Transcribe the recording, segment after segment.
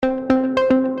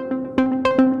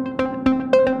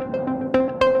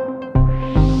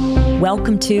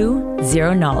Welcome to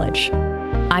Zero Knowledge.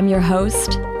 I'm your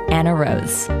host, Anna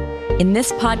Rose. In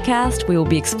this podcast, we will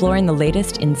be exploring the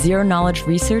latest in zero-knowledge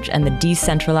research and the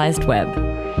decentralized web,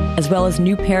 as well as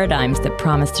new paradigms that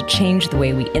promise to change the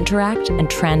way we interact and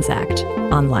transact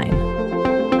online.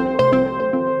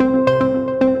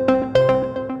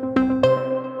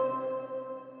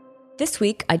 This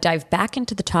week, I dive back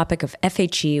into the topic of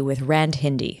FHE with Rand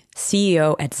Hinde,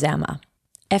 CEO at Zama.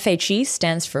 FHE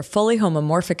stands for Fully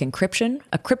Homomorphic Encryption,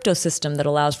 a crypto system that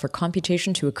allows for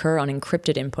computation to occur on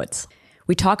encrypted inputs.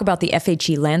 We talk about the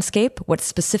FHE landscape, what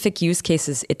specific use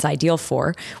cases it's ideal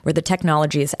for, where the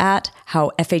technology is at,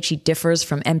 how FHE differs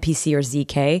from MPC or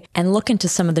ZK, and look into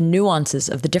some of the nuances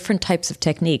of the different types of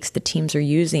techniques the teams are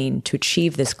using to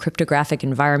achieve this cryptographic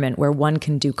environment where one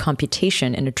can do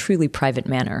computation in a truly private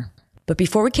manner. But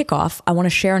before we kick off, I want to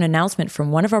share an announcement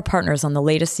from one of our partners on the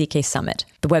latest ZK Summit,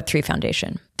 the Web3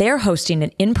 Foundation. They are hosting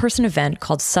an in-person event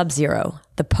called Sub-Zero,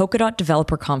 the Polkadot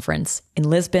Developer Conference, in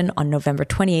Lisbon on November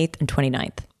 28th and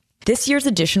 29th. This year's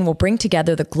edition will bring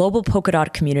together the global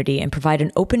Polkadot community and provide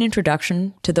an open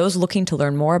introduction to those looking to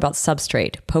learn more about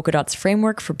Substrate, Polkadot's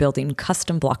framework for building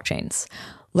custom blockchains.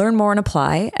 Learn more and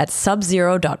apply at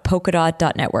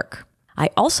subzero.polkadot.network. I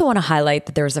also want to highlight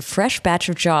that there is a fresh batch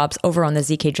of jobs over on the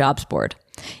ZK jobs board.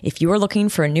 If you are looking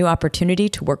for a new opportunity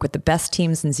to work with the best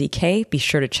teams in ZK, be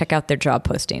sure to check out their job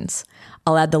postings.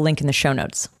 I'll add the link in the show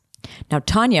notes. Now,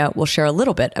 Tanya will share a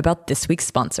little bit about this week's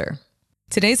sponsor.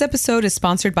 Today's episode is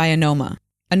sponsored by Anoma.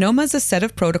 Anoma is a set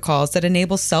of protocols that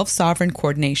enable self-sovereign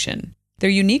coordination.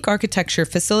 Their unique architecture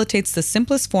facilitates the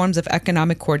simplest forms of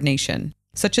economic coordination,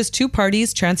 such as two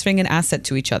parties transferring an asset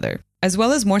to each other, as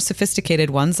well as more sophisticated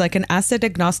ones like an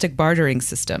asset-agnostic bartering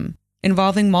system,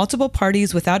 involving multiple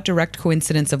parties without direct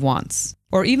coincidence of wants,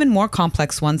 or even more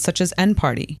complex ones such as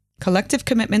N-party, collective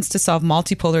commitments to solve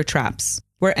multipolar traps,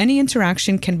 where any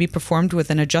interaction can be performed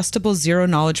with an adjustable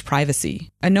zero-knowledge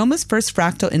privacy. Anoma's first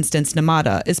fractal instance,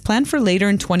 Namada, is planned for later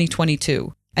in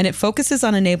 2022, and it focuses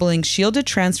on enabling shielded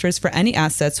transfers for any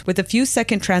assets with a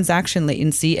few-second transaction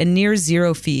latency and near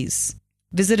zero fees.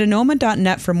 Visit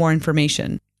anoma.net for more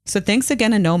information. So thanks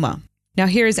again, Anoma. Now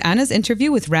here is Anna's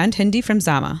interview with Rand Hinde from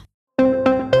Zama.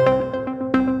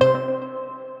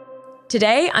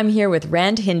 Today, I'm here with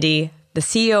Rand Hinde, the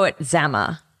CEO at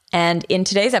Zama. And in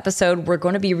today's episode, we're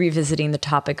going to be revisiting the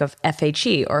topic of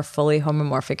FHE, or Fully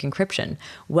Homomorphic Encryption.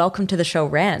 Welcome to the show,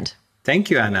 Rand.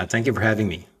 Thank you, Anna. Thank you for having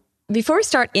me. Before we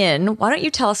start in, why don't you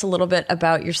tell us a little bit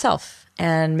about yourself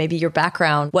and maybe your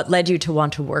background, what led you to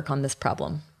want to work on this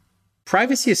problem?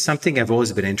 Privacy is something I've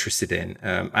always been interested in.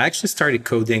 I actually started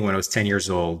coding when I was 10 years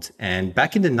old. And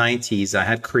back in the 90s, I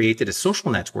had created a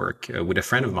social network with a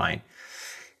friend of mine.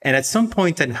 And at some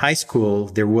point in high school,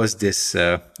 there was this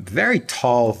very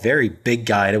tall, very big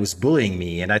guy that was bullying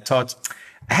me. And I thought,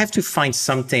 I have to find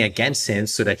something against him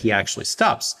so that he actually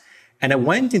stops. And I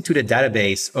went into the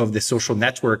database of the social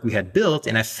network we had built,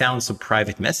 and I found some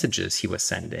private messages he was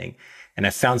sending. And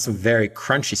I found some very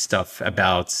crunchy stuff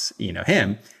about,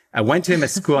 him. I went to him at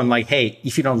school. I'm like, hey,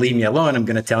 if you don't leave me alone, I'm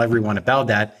going to tell everyone about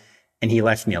that. And he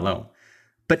left me alone.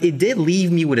 But it did leave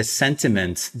me with a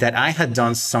sentiment that I had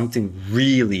done something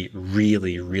really,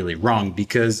 really, really wrong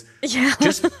because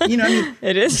Sounds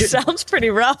pretty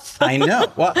rough. I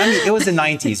know. Well, it was the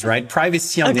 90s, right?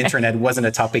 Privacy on the internet wasn't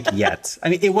a topic yet.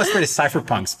 It was for the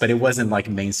cypherpunks, but it wasn't like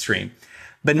mainstream.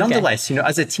 But nonetheless,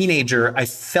 as a teenager, I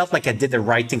felt like I did the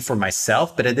right thing for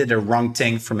myself, but I did the wrong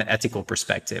thing from an ethical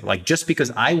perspective. Like just because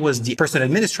I was the person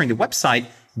administering the website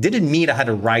didn't mean I had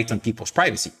a right on people's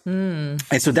privacy. And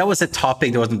so that was a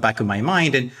topic that was in the back of my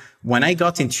mind. And when I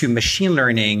got into machine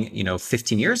learning,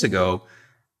 15 years ago,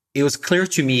 it was clear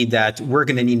to me that we're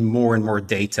going to need more and more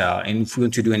data. And if we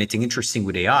want to do anything interesting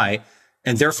with AI,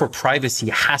 and therefore privacy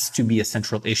has to be a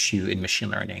central issue in machine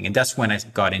learning. And that's when I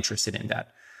got interested in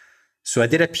that. So I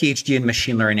did a PhD in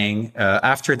machine learning.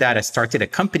 After that, I started a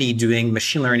company doing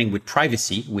machine learning with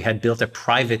privacy. We had built a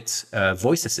private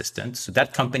voice assistant. So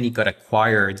that company got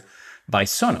acquired by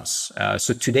Sonos.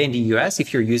 So today in the US,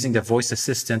 if you're using the voice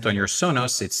assistant on your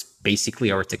Sonos, it's basically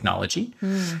our technology.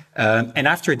 And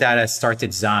after that, I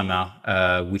started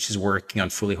Zama, which is working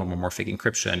on fully homomorphic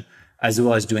encryption, as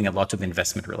well as doing a lot of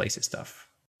investment-related stuff.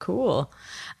 Cool.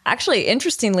 Actually,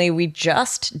 interestingly, we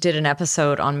just did an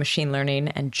episode on machine learning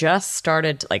and just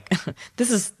started,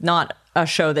 this is not a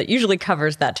show that usually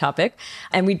covers that topic.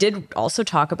 And we did also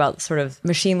talk about sort of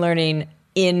machine learning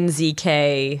in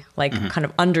ZK, kind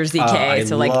of under ZK. I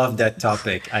love that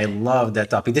topic. I love that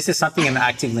topic. This is something I'm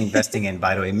actively investing in,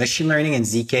 by the way. Machine learning and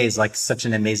ZK is like such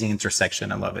an amazing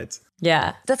intersection. I love it.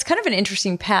 Yeah, that's kind of an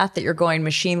interesting path that you're going,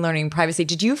 machine learning, privacy.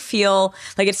 Did you feel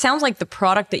like it sounds like the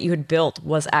product that you had built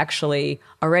was actually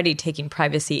already taking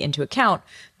privacy into account?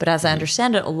 But as I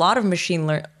understand it, a lot of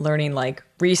machine learning, like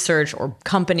research or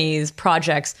companies,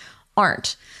 projects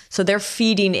aren't. So they're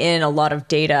feeding in a lot of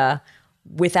data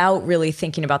without really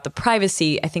thinking about the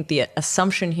privacy. I think the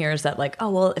assumption here is that like,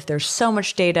 oh, well, if there's so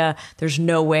much data, there's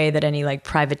no way that any like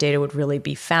private data would really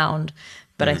be found.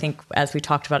 But I think, as we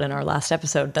talked about in our last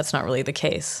episode, that's not really the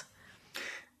case.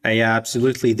 Yeah,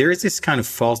 absolutely. There is this kind of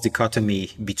false dichotomy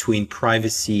between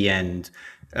privacy and,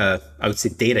 I would say,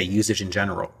 data usage in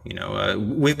general.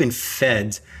 We've been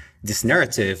fed this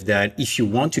narrative that if you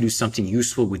want to do something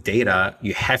useful with data,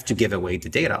 you have to give away the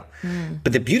data.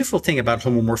 But the beautiful thing about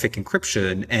homomorphic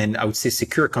encryption, and I would say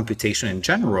secure computation in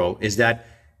general, is that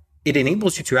it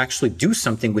enables you to actually do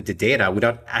something with the data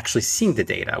without actually seeing the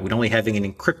data, with only having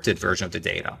an encrypted version of the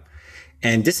data.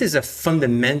 And this is a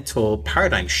fundamental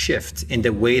paradigm shift in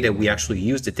the way that we actually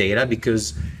use the data,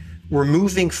 because we're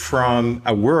moving from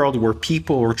a world where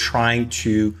people are trying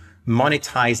to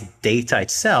monetize data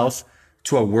itself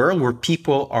to a world where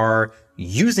people are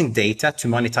using data to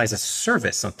monetize a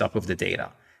service on top of the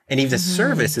data. And if the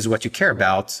service is what you care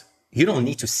about, you don't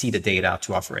need to see the data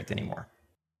to offer it anymore.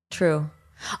 True.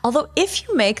 Although if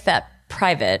you make that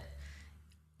private,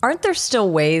 aren't there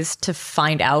still ways to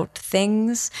find out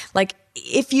things? Like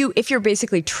if you're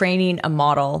basically training a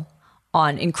model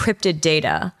on encrypted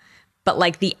data, but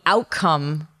like the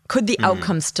outcome, could the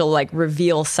outcome still like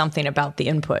reveal something about the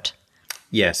input?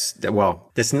 Yes.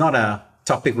 Well, that's not a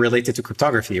topic related to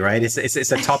cryptography, right?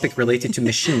 It's a topic related to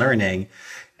machine learning.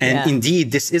 And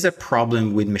indeed, this is a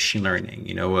problem with machine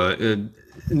learning.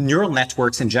 Neural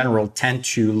networks in general tend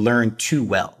to learn too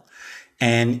well.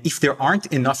 And if there aren't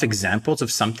enough examples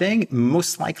of something,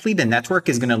 most likely the network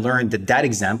is going to learn that that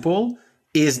example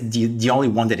is the only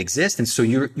one that exists. And so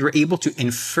you're able to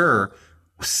infer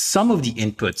some of the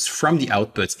inputs from the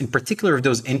outputs, in particular if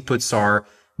those inputs are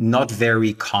not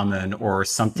very common or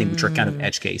something which are kind of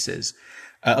edge cases.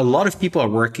 A lot of people are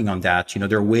working on that.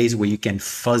 There are ways where you can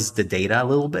fuzz the data a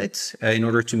little bit in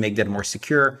order to make that more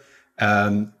secure.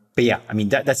 But yeah, I mean,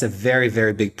 that's a very,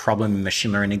 very big problem in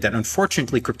machine learning that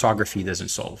unfortunately cryptography doesn't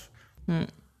solve.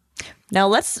 Now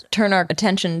let's turn our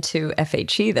attention to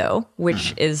FHE though,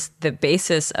 which is the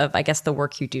basis of, I guess, the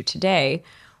work you do today.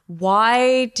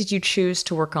 Why did you choose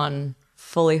to work on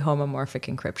fully homomorphic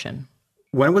encryption?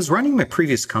 When I was running my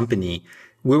previous company,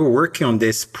 we were working on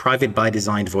this private by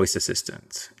design voice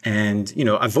assistant. And,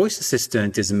 a voice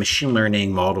assistant is a machine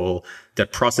learning model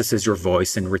that processes your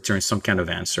voice and returns some kind of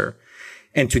answer.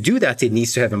 And to do that, it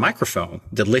needs to have a microphone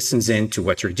that listens in to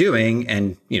what you're doing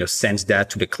and, sends that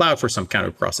to the cloud for some kind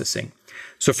of processing.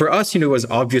 So for us, it was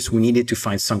obvious we needed to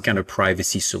find some kind of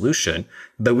privacy solution,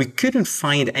 but we couldn't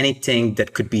find anything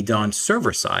that could be done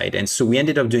server side. And so we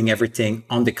ended up doing everything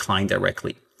on the client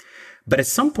directly. But at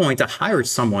some point, I hired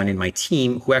someone in my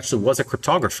team who actually was a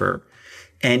cryptographer,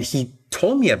 and he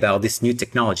told me about this new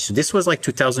technology. So this was like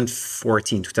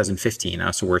 2014,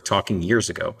 2015. So we're talking years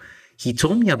ago. He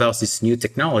told me about this new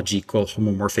technology called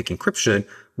homomorphic encryption,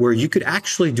 where you could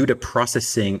actually do the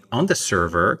processing on the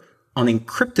server on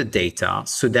encrypted data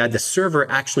so that the server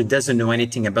actually doesn't know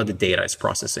anything about the data it's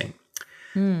processing.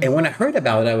 And when I heard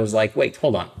about it, I was like, wait,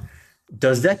 hold on.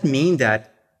 Does that mean that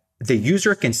the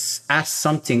user can ask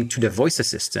something to the voice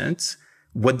assistant?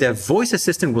 What the voice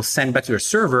assistant will send back to the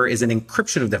server is an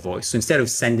encryption of the voice. So instead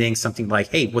of sending something like,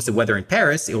 hey, what's the weather in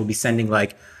Paris? It will be sending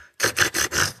like,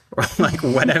 or like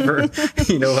whatever,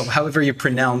 however you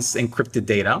pronounce encrypted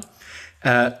data.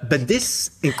 But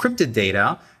this encrypted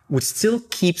data would still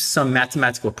keep some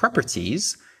mathematical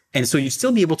properties. And so you'd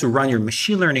still be able to run your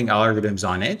machine learning algorithms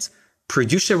on it,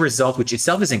 produce a result which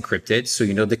itself is encrypted. So,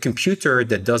 the computer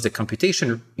that does the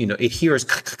computation, it hears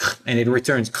and it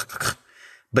returns,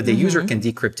 but the user can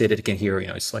decrypt it. It can hear,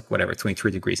 it's like whatever,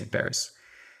 23 degrees in Paris.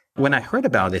 When I heard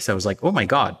about this, I was like, oh my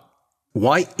God,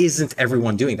 why isn't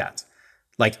everyone doing that?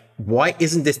 Like, why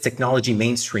isn't this technology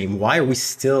mainstream? Why are we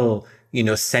still,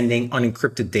 sending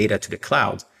unencrypted data to the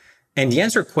cloud? And the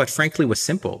answer, quite frankly, was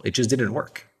simple. It just didn't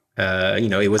work.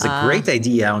 It was a great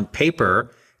idea on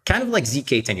paper, kind of like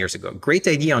ZK 10 years ago. Great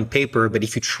idea on paper, but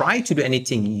if you try to do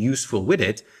anything useful with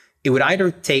it, it would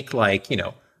either take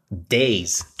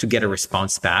days to get a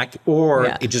response back, or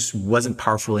it just wasn't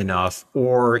powerful enough,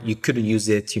 or you couldn't use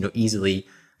it, easily.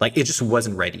 Like, it just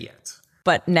wasn't ready yet.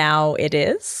 But now it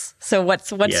is. So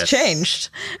what's changed?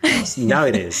 Now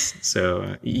it is.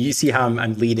 So you see how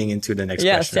I'm leading into the next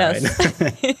question,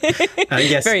 right?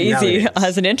 Yes, very easy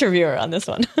as an interviewer on this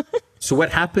one. So what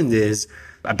happened is,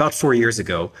 about 4 years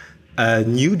ago, a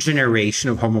new generation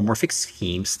of homomorphic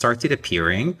schemes started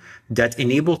appearing that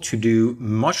enable to do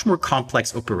much more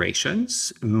complex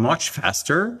operations much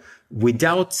faster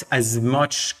without as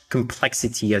much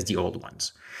complexity as the old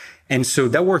ones. And so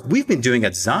that work we've been doing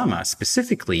at Zama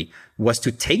specifically was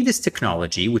to take this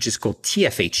technology, which is called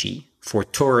TFHE for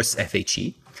Torus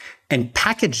FHE, and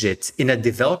package it in a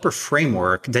developer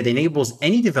framework that enables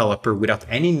any developer without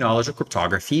any knowledge of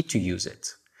cryptography to use it.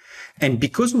 And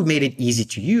because we made it easy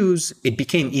to use, it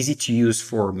became easy to use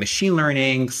for machine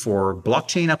learning, for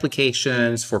blockchain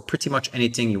applications, for pretty much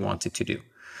anything you wanted to do.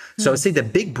 So I would say the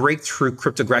big breakthrough,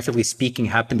 cryptographically speaking,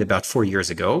 happened about 4 years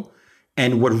ago.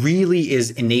 And what really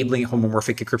is enabling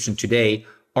homomorphic encryption today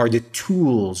are the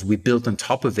tools we built on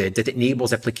top of it that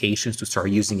enables applications to start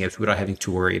using it without having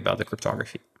to worry about the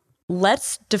cryptography.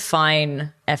 Let's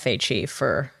define FHE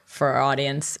for our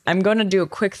audience. I'm going to do a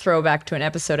quick throwback to an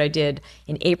episode I did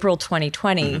in April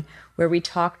 2020, where we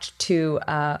talked to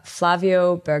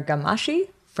Flavio Bergamaschi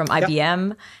from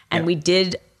IBM, and we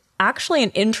did actually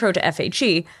an intro to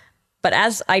FHE. But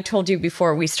as I told you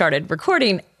before we started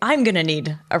recording, I'm going to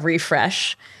need a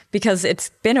refresh because it's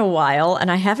been a while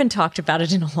and I haven't talked about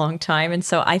it in a long time. And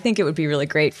so I think it would be really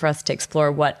great for us to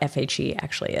explore what FHE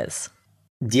actually is.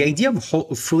 The idea of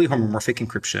fully homomorphic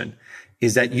encryption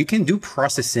is that you can do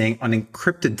processing on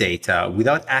encrypted data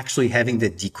without actually having the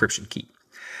decryption key.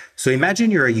 So imagine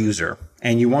you're a user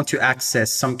and you want to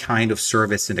access some kind of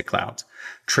service in the cloud.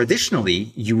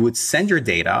 Traditionally, you would send your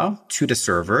data to the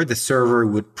server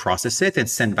would process it and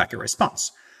send back a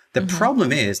response. The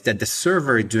problem is that the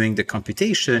server doing the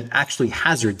computation actually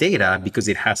has your data because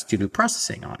it has to do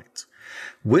processing on it.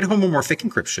 With homomorphic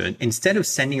encryption, instead of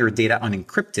sending your data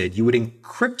unencrypted, you would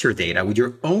encrypt your data with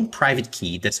your own private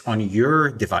key that's on your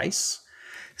device,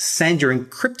 send your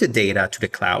encrypted data to the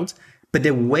cloud, but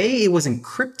the way it was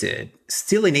encrypted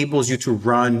still enables you to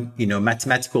run,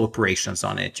 mathematical operations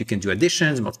on it. You can do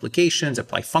additions, multiplications,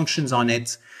 apply functions on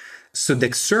it. So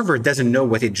the server doesn't know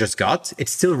what it just got. It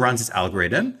still runs its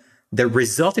algorithm. The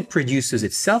result it produces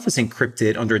itself is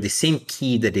encrypted under the same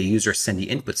key that the user sent the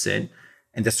inputs in,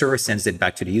 and the server sends it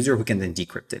back to the user who can then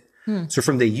decrypt it. So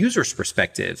from the user's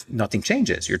perspective, nothing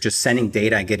changes. You're just sending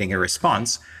data and getting a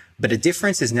response. But the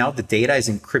difference is now the data is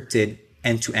encrypted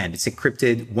end to end. It's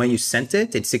encrypted when you sent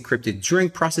it. It's encrypted during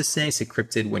processing. It's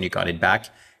encrypted when you got it back.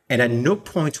 And at no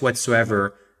point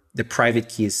whatsoever, the private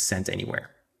key is sent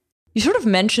anywhere. You sort of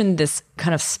mentioned this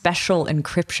kind of special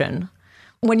encryption.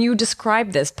 When you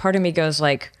describe this, part of me goes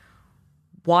like,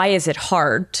 why is it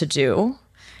hard to do?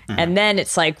 And then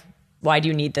it's like, why do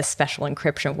you need this special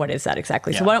encryption? What is that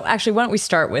exactly? So why don't we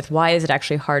start with why is it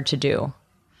actually hard to do?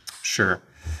 Sure.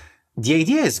 The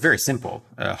idea is very simple.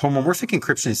 Homomorphic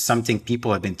encryption is something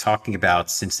people have been talking about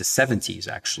since the 70s,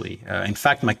 actually. In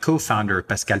fact, my co-founder,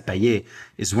 Pascal Payet,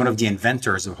 is one of the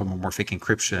inventors of homomorphic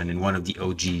encryption and one of the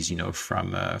OGs,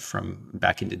 from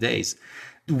back in the days.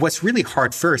 What's really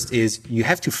hard first is you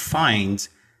have to find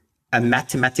a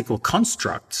mathematical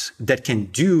construct that can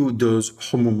do those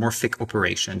homomorphic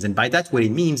operations. And by that, what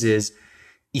it means is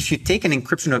if you take an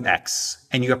encryption of X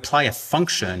and you apply a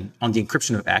function on the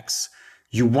encryption of X,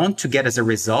 you want to get as a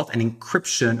result an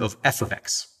encryption of f of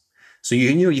x. So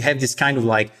you have this kind of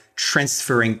like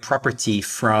transferring property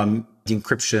from the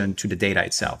encryption to the data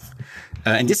itself.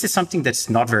 And this is something that's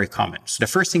not very common. So the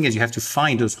first thing is you have to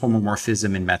find those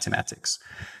homomorphism in mathematics.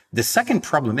 The second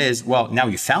problem is, well, now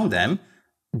you found them.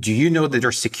 Do you know that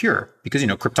they're secure? Because,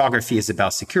 cryptography is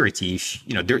about security.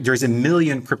 There's a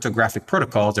million cryptographic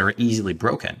protocols that are easily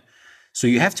broken. So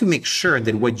you have to make sure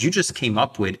that what you just came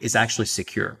up with is actually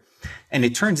secure. And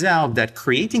it turns out that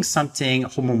creating something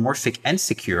homomorphic and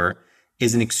secure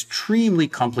is an extremely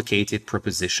complicated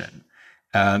proposition.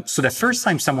 So the first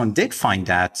time someone did find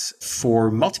that for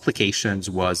multiplications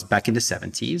was back in the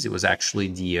 70s. It was actually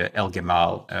the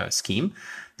El-Gamal scheme.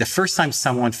 The first time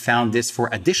someone found this for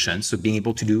addition, so being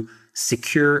able to do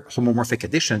secure homomorphic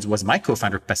additions, was my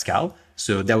co-founder Pascal.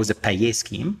 So that was a Payet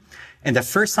scheme. And the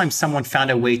first time someone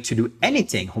found a way to do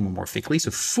anything homomorphically,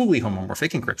 so fully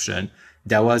homomorphic encryption,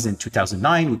 that was in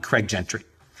 2009 with Craig Gentry.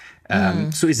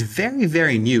 So it's very,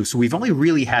 very new. So we've only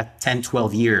really had 10,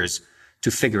 12 years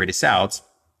to figure this out.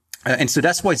 And so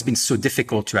that's why it's been so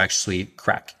difficult to actually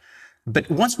crack. But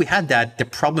once we had that, the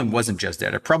problem wasn't just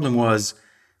that. The problem was,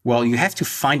 well, you have to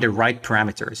find the right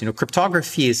parameters.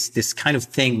 Cryptography is this kind of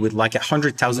thing with like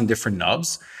 100,000 different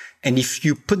knobs. And if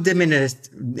you put them in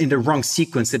the wrong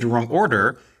sequence, in the wrong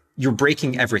order, you're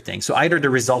breaking everything. So either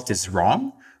the result is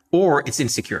wrong or it's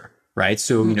insecure. Right.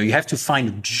 So, you have to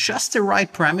find just the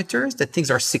right parameters that things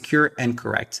are secure and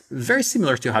correct. Very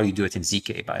similar to how you do it in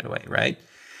ZK, by the way. Right.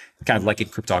 kind of like in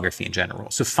cryptography in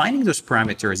general. So finding those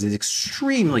parameters is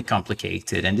extremely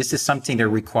complicated. And this is something that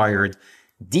required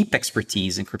deep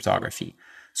expertise in cryptography.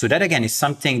 So that again is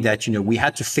something that, we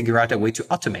had to figure out a way to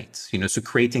automate, so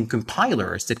creating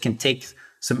compilers that can take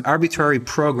some arbitrary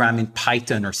program in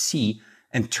Python or C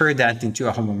and turn that into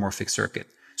a homomorphic circuit.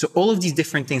 So all of these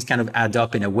different things kind of add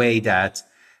up in a way that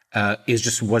it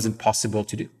just wasn't possible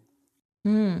to do.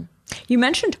 You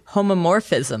mentioned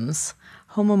homomorphisms.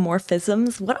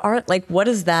 Homomorphisms, what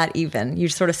is that even? You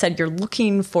sort of said you're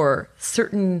looking for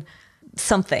certain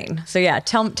something. So yeah,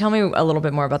 tell me a little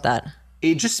bit more about that.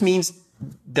 It just means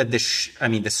that the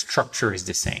structure is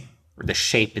the same, or the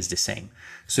shape is the same.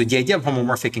 So the idea of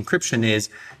homomorphic encryption is,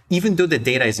 even though the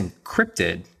data is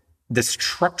encrypted, the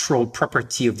structural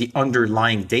property of the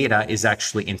underlying data is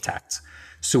actually intact.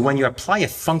 So when you apply a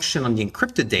function on the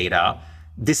encrypted data,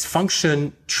 this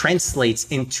function translates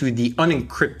into the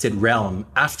unencrypted realm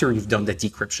after you've done the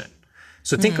decryption.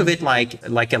 So think of it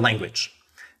like a language.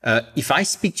 If I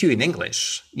speak to you in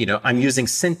English, I'm using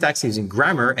syntax, using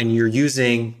grammar, and you're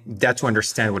using that to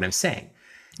understand what I'm saying.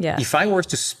 Yeah. If I were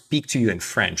to speak to you in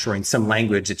French or in some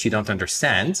language that you don't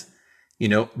understand,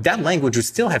 that language would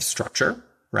still have structure,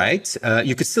 right?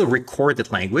 You could still record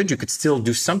that language. You could still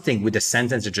do something with the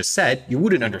sentence I just said. You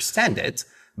wouldn't understand it,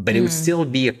 but it would still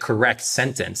be a correct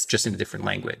sentence, just in a different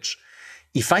language.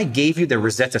 If I gave you the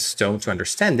Rosetta Stone to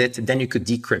understand it, then you could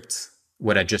decrypt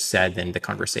what I just said in the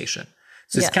conversation.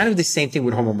 So it's kind of the same thing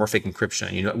with homomorphic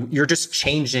encryption. You're just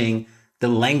changing the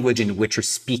language in which you're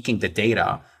speaking the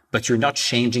data, but you're not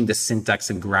changing the syntax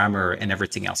and grammar and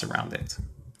everything else around it.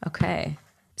 Okay.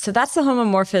 So that's the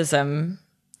homomorphism.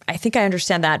 I think I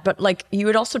understand that. But you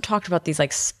had also talked about these,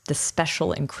 the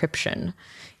special encryption.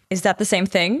 Is that the same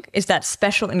thing? Is that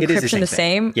special encryption the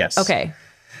same? Yes. Okay.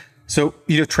 So,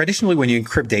 traditionally when you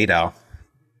encrypt data,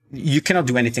 you cannot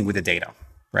do anything with the data,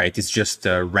 right? It's just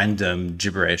random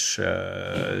gibberish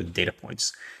data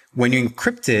points. When you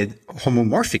encrypt it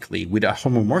homomorphically with a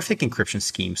homomorphic encryption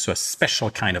scheme, so a special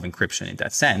kind of encryption in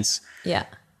that sense,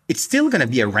 it's still going to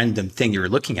be a random thing you're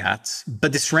looking at,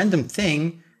 but this random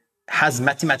thing has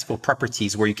mathematical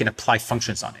properties where you can apply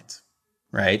functions on it,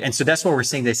 right? And so that's what we're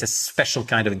saying, there's a special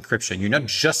kind of encryption. You're not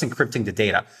just encrypting the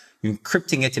data, you're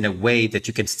encrypting it in a way that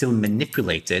you can still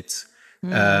manipulate it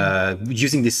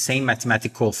using the same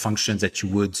mathematical functions that you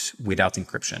would without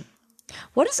encryption.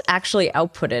 What is actually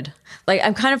outputted?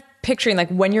 I'm kind of picturing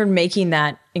when you're making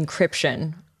that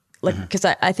encryption, because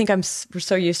I think we're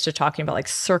so used to talking about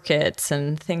circuits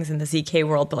and things in the ZK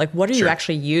world, but what are you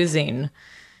actually using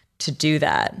to do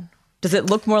that? Does it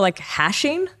look more like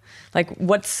hashing?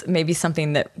 What's maybe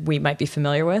something that we might be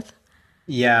familiar with?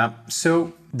 Yeah.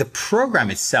 So the program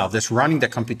itself that's running the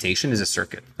computation is a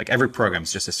circuit. Every program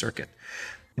is just a circuit.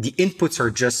 The inputs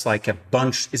are just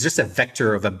it's just a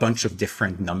vector of a bunch of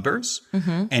different numbers.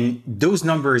 And those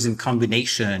numbers in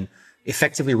combination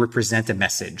effectively represent a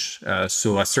message.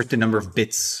 So a certain number of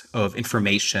bits of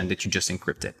information that you just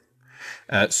encrypted.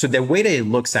 So the way that it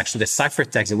looks, actually, the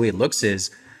ciphertext, the way it looks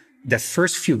is the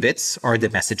first few bits are the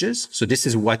messages. So this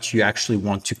is what you actually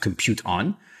want to compute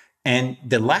on. And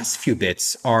the last few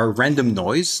bits are random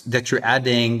noise that you're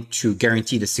adding to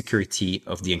guarantee the security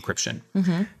of the encryption.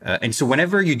 And so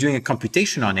whenever you're doing a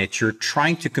computation on it, you're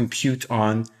trying to compute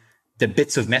on the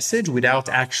bits of message without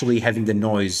actually having the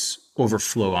noise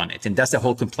overflow on it. And that's the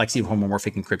whole complexity of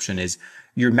homomorphic encryption, is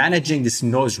you're managing this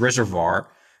noise reservoir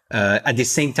at the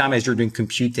same time as you're doing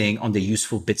computing on the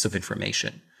useful bits of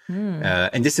information.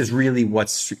 And this is really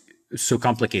what's so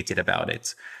complicated about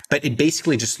it. But it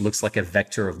basically just looks like a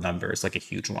vector of numbers, like a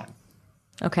huge one.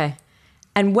 Okay.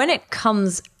 And when it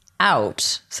comes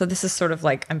out, so this is sort of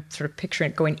I'm sort of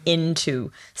picturing it going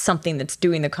into something that's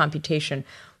doing the computation.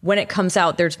 When it comes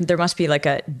out, there must be a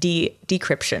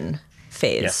decryption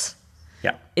phase. Yes.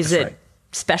 Yeah. Is it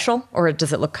special, or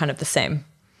does it look kind of the same?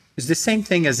 It's the same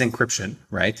thing as encryption,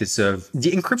 right? It's the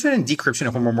encryption and decryption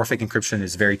of homomorphic encryption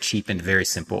is very cheap and very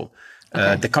simple.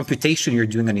 Okay. The computation you're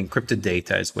doing on encrypted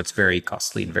data is what's very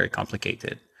costly and very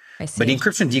complicated. I see. But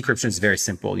encryption and decryption is very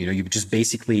simple. You just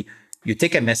basically, you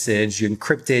take a message, you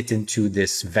encrypt it into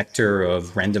this vector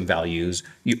of random values,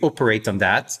 you operate on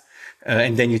that,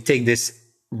 and then you take this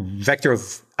vector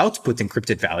of output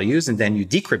encrypted values, and then you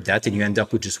decrypt that, and you end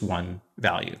up with just one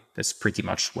value. That's pretty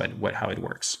much how it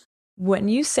works. When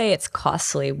you say it's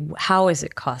costly, how is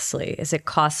it costly? Is it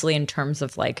costly in terms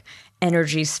of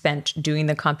energy spent doing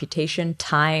the computation,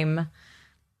 time,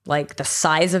 the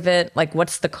size of it?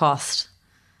 What's the cost?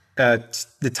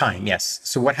 The time, yes.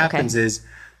 So what happens is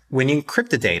when you encrypt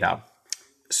the data,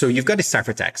 so you've got a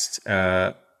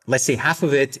ciphertext. Let's say half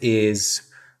of it is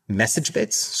message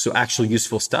bits, so actual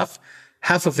useful stuff.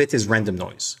 half of it is random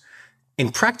noise. In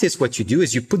practice, what you do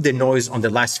is you put the noise on the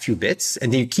last few bits,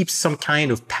 and then you keep some kind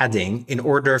of padding in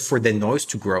order for the noise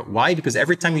to grow. Why? Because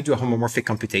every time you do a homomorphic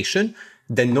computation,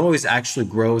 the noise actually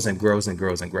grows and grows and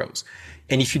grows and grows.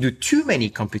 And if you do too many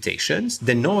computations,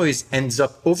 the noise ends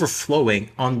up overflowing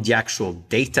on the actual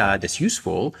data that's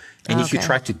useful. And if you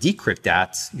try to decrypt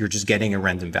that, you're just getting a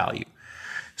random value.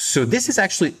 So this is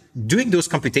actually doing those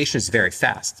computations very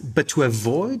fast. But to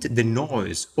avoid the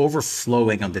noise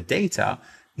overflowing on the data,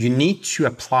 you need to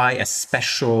apply a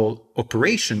special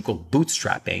operation called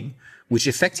bootstrapping, which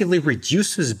effectively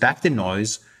reduces back the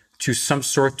noise to some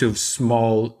sort of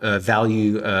small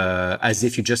value as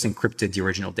if you just encrypted the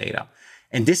original data.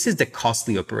 And this is the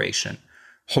costly operation.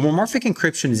 Homomorphic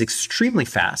encryption is extremely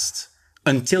fast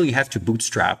until you have to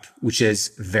bootstrap, which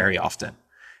is very often.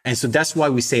 And so that's why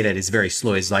we say that it's very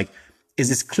slow. It's like, is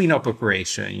this cleanup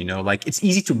operation, like it's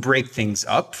easy to break things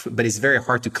up, but it's very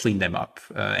hard to clean them up.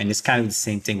 And it's kind of the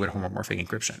same thing with homomorphic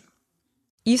encryption.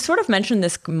 You sort of mentioned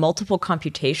this multiple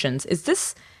computations. Is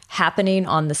this happening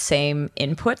on the same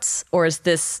inputs, or is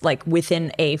this like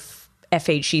within a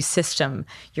FHE system,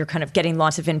 you're kind of getting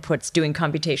lots of inputs, doing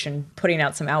computation, putting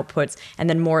out some outputs, and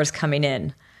then more is coming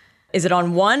in? Is it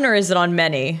on one or is it on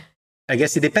many? I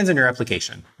guess it depends on your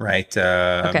application, right?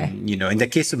 In the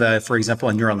case of, for example,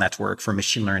 a neural network for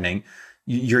machine learning,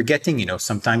 you're getting,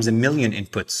 sometimes 1 million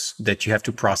inputs that you have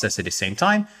to process at the same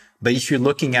time. But if you're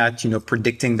looking at,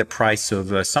 predicting the price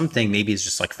of something, maybe it's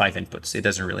just like 5 inputs. It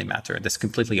doesn't really matter. That's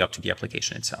completely up to the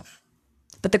application itself.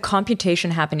 But the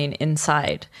computation happening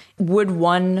inside, would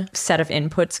one set of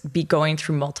inputs be going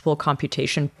through multiple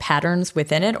computation patterns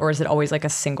within it, or is it always like a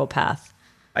single path?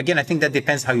 Again, I think that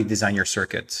depends how you design your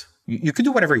circuit. You could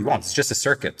do whatever you want. It's just a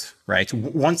circuit, right?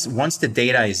 Once the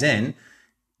data is in,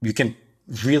 you can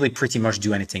really pretty much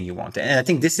do anything you want. And I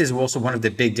think this is also one of the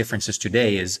big differences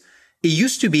today is it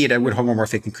used to be that with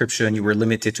homomorphic encryption, you were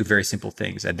limited to very simple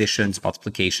things, additions,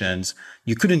 multiplications.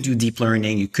 You couldn't do deep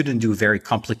learning. You couldn't do very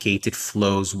complicated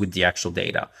flows with the actual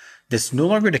data. That's no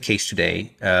longer the case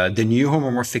today. The new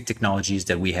homomorphic technologies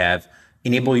that we have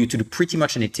enable you to do pretty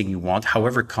much anything you want,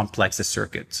 however complex the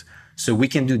circuit. So we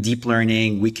can do deep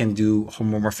learning. We can do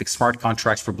homomorphic smart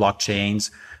contracts for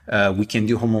blockchains. We can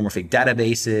do homomorphic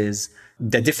databases.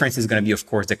 The difference is going to be, of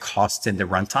course, the cost and the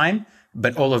runtime.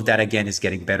 But all of that, again, is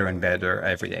getting better and better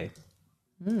every day.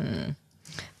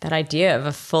 That idea of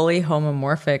a fully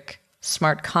homomorphic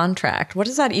smart contract, what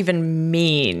does that even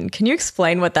mean? Can you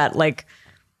explain what that,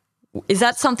 is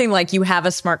that something like you have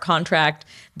a smart contract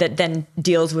that then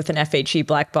deals with an FHE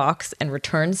black box and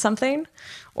returns something?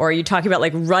 Or are you talking about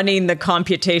running the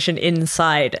computation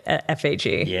inside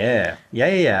FHE? Yeah.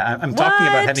 I'm talking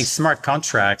about having smart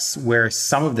contracts where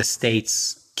some of the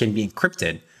states can be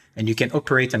encrypted and you can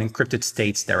operate on encrypted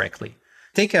states directly.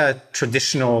 Take a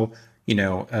traditional,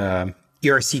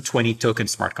 ERC20 token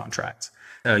smart contract.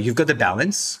 You've got the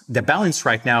balance. The balance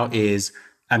right now is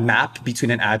a map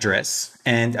between an address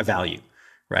and a value,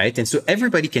 right? And so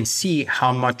everybody can see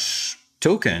how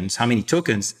many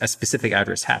tokens a specific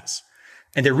address has.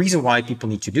 And the reason why people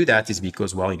need to do that is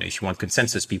because, if you want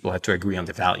consensus, people have to agree on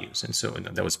the values. And so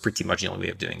that was pretty much the only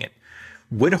way of doing it.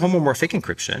 With homomorphic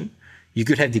encryption, you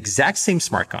could have the exact same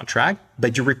smart contract,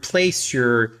 but you replace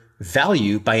your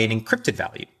value by an encrypted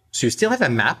value. So you still have a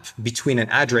map between an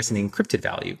address and an encrypted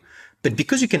value. But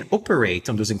because you can operate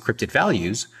on those encrypted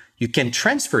values, you can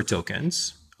transfer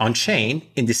tokens on chain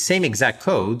in the same exact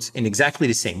codes in exactly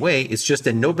the same way. It's just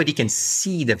that nobody can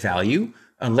see the value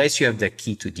unless you have the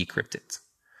key to decrypt it.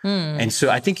 And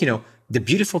so I think, the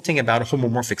beautiful thing about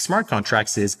homomorphic smart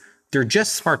contracts is they're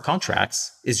just smart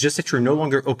contracts. It's just that you're no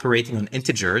longer operating on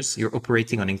integers. You're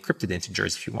operating on encrypted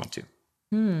integers if you want to.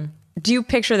 Do you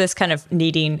picture this kind of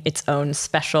needing its own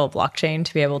special blockchain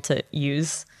to be able to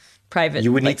use private?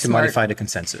 You would need to modify the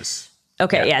consensus.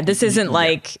 Okay, yeah. This isn't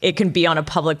like it can be on a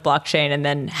public blockchain and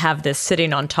then have this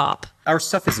sitting on top. Our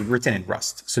stuff is written in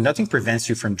Rust. So nothing prevents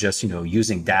you from just,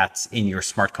 using that in your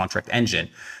smart contract engine.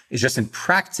 It's just in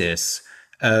practice,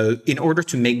 in order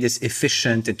to make this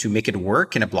efficient and to make it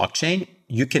work in a blockchain,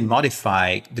 you can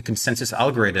modify the consensus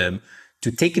algorithm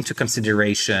to take into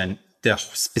consideration the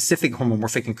specific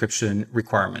homomorphic encryption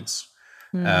requirements.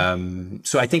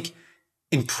 So I think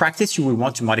in practice, you would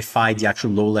want to modify the actual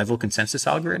low-level consensus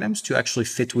algorithms to actually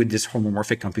fit with this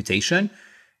homomorphic computation.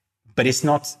 But it's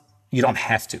not, you don't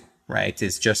have to, right?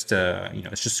 It's just,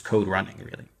 it's just code running,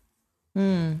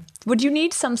 really. Would you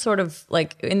need some sort of,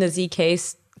 in the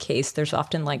ZK case, there's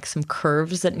often some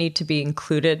curves that need to be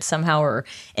included somehow or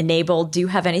enabled. Do you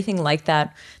have anything like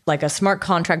that? Like a smart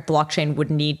contract blockchain would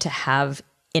need to have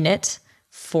in it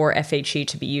for FHE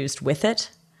to be used with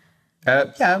it?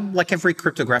 Yeah, like every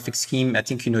cryptographic scheme, I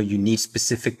think, you need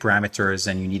specific parameters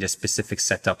and you need a specific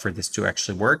setup for this to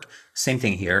actually work. Same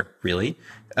thing here, really.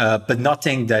 But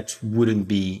nothing that wouldn't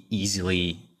be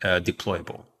easily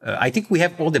deployable. I think we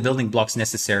have all the building blocks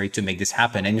necessary to make this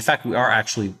happen. And in fact, we are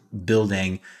actually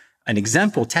building an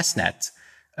example testnet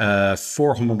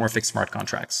for homomorphic smart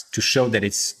contracts to show that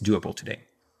it's doable today.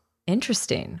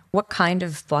 Interesting. What kind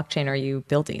of blockchain are you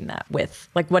building that with?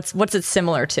 Like, what's it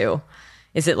similar to?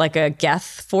 Is it like a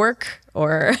Geth fork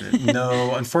or?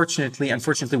 No, unfortunately,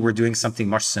 we're doing something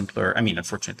much simpler. I mean,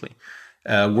 unfortunately,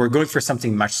 we're going for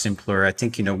something much simpler. I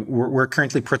think, we're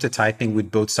currently prototyping with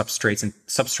both substrate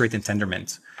and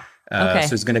Tendermint. Okay.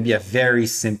 So it's going to be a very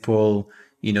simple,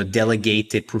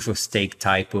 delegated proof of stake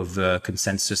type of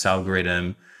consensus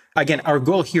algorithm. Again, our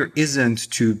goal here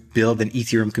isn't to build an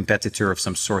Ethereum competitor of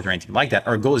some sort or anything like that.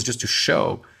 Our goal is just to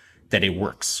show that it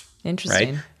works.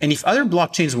 Interesting. Right? And if other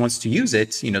blockchains wants to use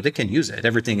it, they can use it.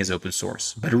 Everything is open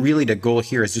source. But really the goal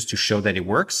here is just to show that it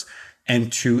works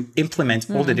and to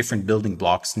implement all the different building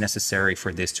blocks necessary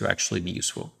for this to actually be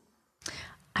useful.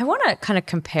 I want to kind of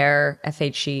compare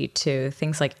FHE to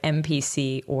things like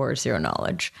MPC or Zero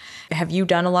Knowledge. Have you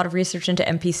done a lot of research into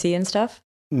MPC and stuff?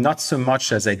 Not so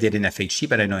much as I did in FHE,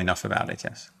 but I know enough about it,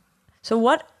 yes. So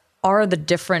what are the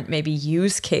different maybe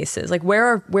use cases? Like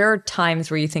where are times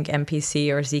where you think MPC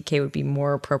or ZK would be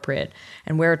more appropriate?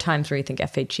 And where are times where you think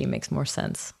FHE makes more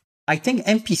sense? I think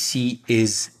MPC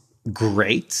is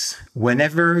great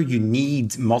whenever you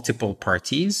need multiple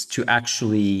parties to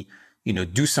actually,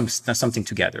 do something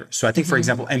together. So I think, for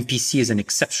example, MPC is an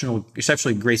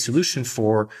exceptionally great solution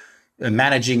for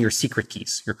managing your secret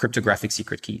keys, your cryptographic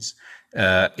secret keys.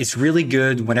 It's really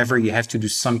good whenever you have to do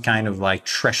some kind of like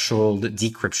threshold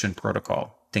decryption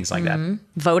protocol, things like that.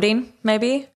 Voting,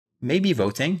 maybe? Maybe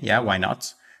voting. Yeah, why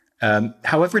not?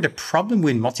 However, the problem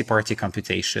with multi-party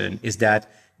computation is that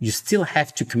you still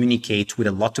have to communicate with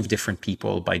a lot of different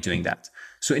people by doing that.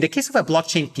 So in the case of a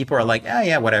blockchain, people are like,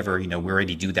 yeah, whatever, we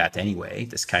already do that anyway.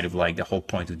 That's kind of like the whole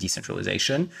point of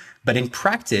decentralization. But in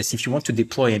practice, if you want to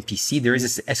deploy MPC, there is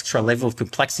this extra level of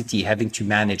complexity having to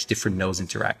manage different nodes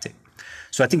interacting.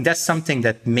 So I think that's something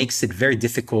that makes it very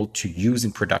difficult to use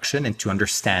in production and to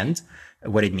understand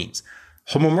what it means.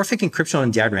 Homomorphic encryption,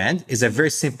 on the other hand, is a very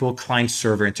simple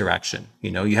client-server interaction.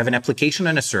 You have an application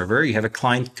on a server, you have a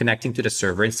client connecting to the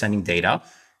server and sending data.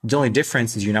 The only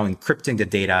difference is you're now encrypting the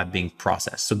data being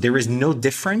processed. So there is no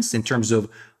difference in terms of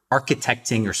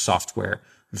architecting your software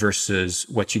versus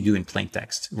what you do in plain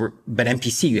text. But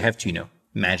MPC, you have to,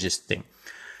 manage this thing.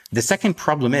 The second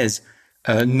problem is,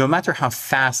 no matter how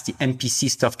fast the MPC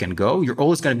stuff can go, you're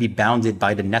always going to be bounded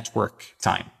by the network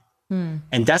time.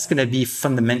 And that's going to be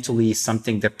fundamentally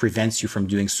something that prevents you from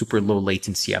doing super low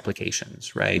latency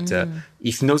applications, right?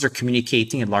 If nodes are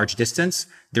communicating at large distance,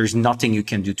 there's nothing you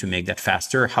can do to make that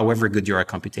faster, however good you are at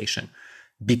computation.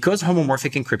 Because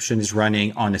homomorphic encryption is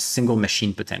running on a single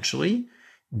machine potentially,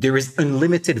 there is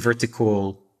unlimited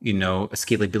vertical,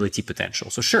 scalability potential.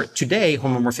 So sure, today,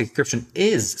 homomorphic encryption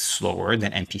is slower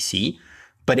than MPC,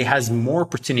 but it has more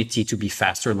opportunity to be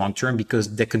faster long-term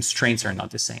because the constraints are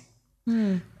not the same.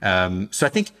 So I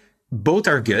think both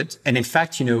are good. And in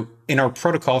fact, in our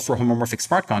protocol for homomorphic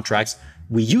smart contracts,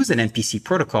 we use an MPC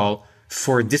protocol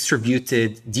for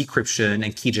distributed decryption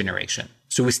and key generation.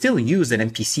 So we still use an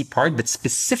MPC part, but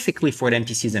specifically for what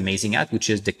MPC is amazing at, which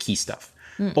is the key stuff.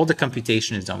 All the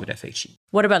computation is done with FHE.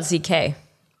 What about ZK?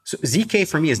 So ZK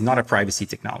for me is not a privacy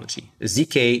technology.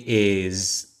 ZK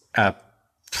is a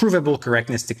provable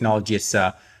correctness technology. It's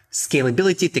a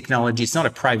scalability technology. It's not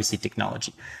a privacy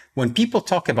technology. When people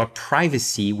talk about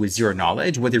privacy with Zero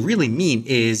Knowledge, what they really mean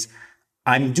is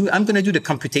I'm going to do the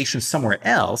computation somewhere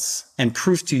else and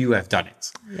prove to you I've done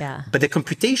it. Yeah. But the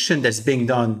computation that's being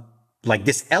done like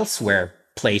this elsewhere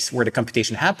place where the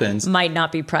computation happens might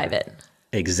not be private.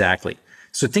 Exactly.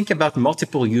 So think about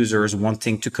multiple users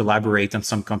wanting to collaborate on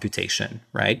some computation,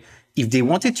 right? If they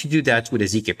wanted to do that with a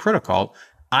ZK protocol,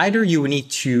 either you would need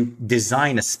to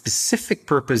design a specific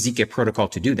purpose ZK protocol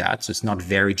to do that, so it's not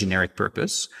very generic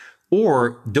purpose,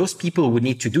 or those people would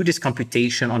need to do this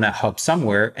computation on a hub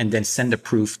somewhere and then send a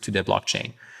proof to the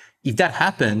blockchain. If that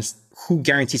happens, who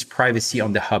guarantees privacy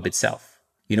on the hub itself?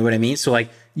 You know what I mean? So like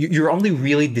you're only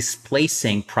really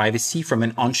displacing privacy from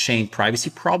an on-chain privacy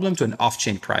problem to an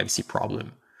off-chain privacy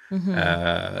problem.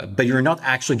 But you're not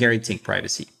actually guaranteeing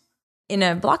privacy. In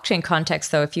a blockchain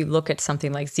context, though, if you look at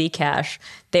something like Zcash,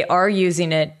 they are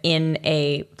using it in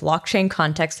a blockchain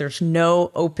context. There's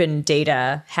no open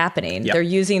data happening. Yep. They're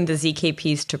using the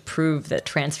ZKPs to prove that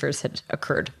transfers had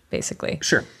occurred, basically.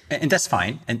 Then that's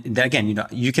fine. And again,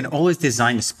 you can always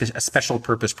design a special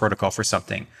purpose protocol for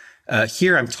something.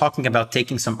 Here, I'm talking about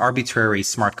taking some arbitrary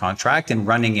smart contract and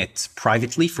running it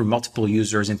privately for multiple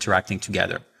users interacting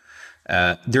together.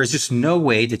 There's just no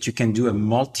way that you can do a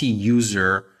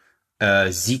multi-user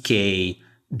ZK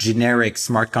generic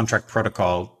smart contract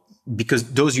protocol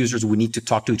because those users would need to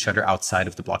talk to each other outside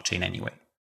of the blockchain anyway.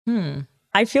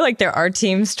 I feel like there are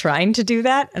teams trying to do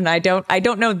that, and I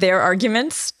don't know their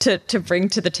arguments to bring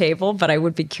to the table, but I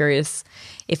would be curious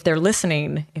if they're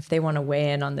listening, if they want to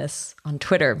weigh in on this on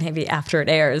Twitter, maybe after it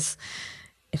airs,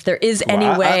 if there is any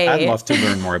way. I'd love to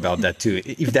learn more about that too,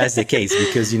 if that's the case,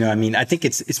 because, I think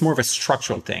it's more of a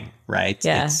structural thing, right?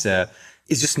 Yeah.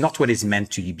 It's just not what it's meant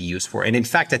to be used for. And in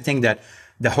fact, I think that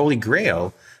the holy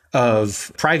grail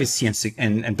of privacy and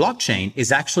blockchain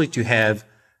is actually to have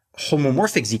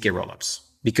homomorphic ZK rollups.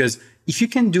 Because if you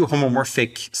can do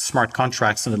homomorphic smart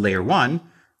contracts on the layer one,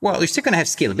 well, you're still going to have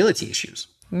scalability issues,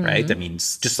 right? That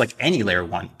means just like any layer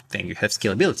one thing, you have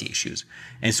scalability issues.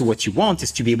 And so what you want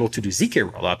is to be able to do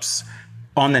ZK rollups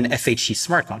on an FHE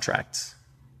smart contract.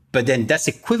 But then that's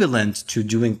equivalent to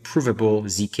doing provable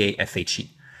ZK FHE,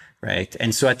 right?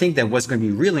 And so I think that what's going to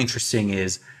be really interesting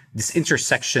is this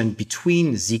intersection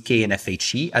between ZK and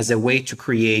FHE as a way to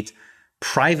create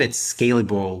private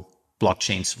scalable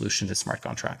blockchain solutions and smart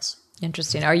contracts.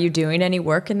 Interesting. Are you doing any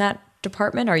work in that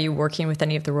department? Are you working with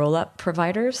any of the rollup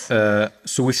providers?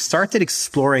 So we've started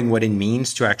exploring what it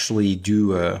means to actually do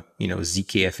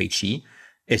ZK FHE.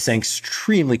 It's an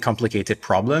extremely complicated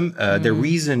problem. The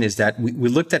reason is that we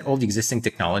looked at all the existing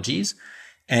technologies,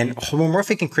 and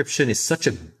homomorphic encryption is such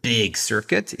a big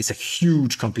circuit. It's a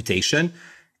huge computation.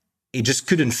 It just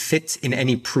couldn't fit in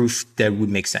any proof that would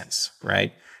make sense,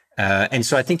 right? And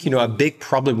so I think, a big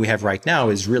problem we have right now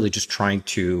is really just trying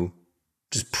to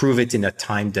just prove it in a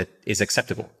time that is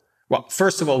acceptable. Well,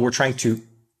 first of all, we're trying to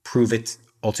prove it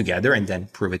altogether and then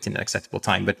prove it in an acceptable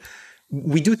time. But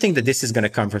we do think that this is going to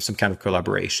come from some kind of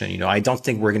collaboration. I don't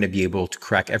think we're going to be able to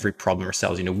crack every problem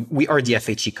ourselves. We are the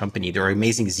FHE company. There are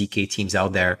amazing ZK teams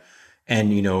out there.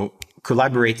 And,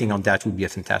 collaborating on that would be a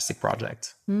fantastic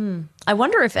project. I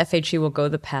wonder if FHE will go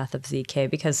the path of ZK,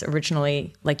 because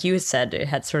originally, like you said, it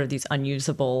had sort of these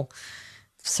unusable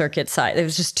circuit size. It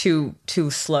was just too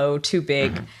slow, too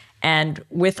big. And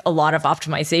with a lot of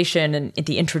optimization and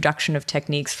the introduction of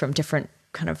techniques from different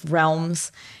kind of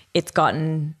realms, it's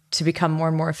gotten to become more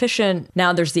and more efficient.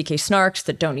 Now there's ZK snarks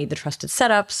that don't need the trusted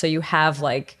setup. So you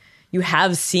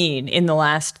have seen in the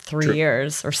last 3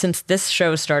 years, or since this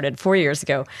show started 4 years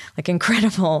ago, like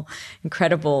incredible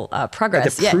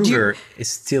progress. But the prover is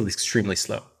still extremely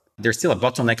slow. There's still a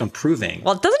bottleneck on proving.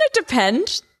 Well, doesn't it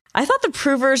depend? I thought the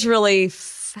prover's really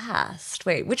fast.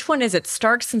 Wait, which one is it?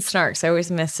 Starks and snarks. I always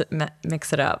mix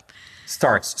it up.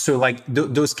 Starks. So like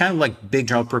those kind of like big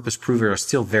general purpose provers are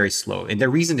still very slow. And the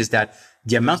reason is that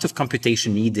the amount of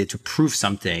computation needed to prove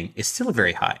something is still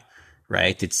very high.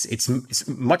 Right? It's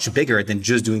much bigger than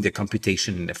just doing the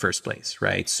computation in the first place,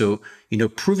 right? So,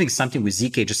 proving something with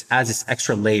ZK just adds this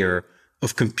extra layer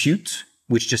of compute,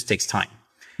 which just takes time.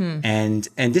 And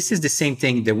this is the same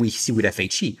thing that we see with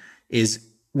FHE, is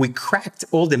we cracked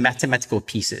all the mathematical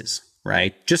pieces,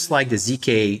 right? Just like the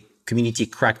ZK community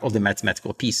cracked all the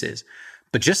mathematical pieces.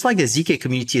 But just like the ZK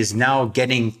community is now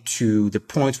getting to the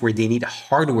point where they need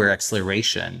hardware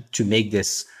acceleration to make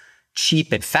this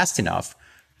cheap and fast enough,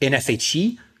 in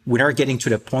FHE, we are getting to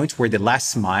the point where the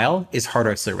last mile is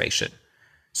hardware acceleration.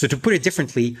 So to put it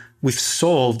differently, we've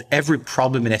solved every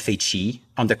problem in FHE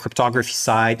on the cryptography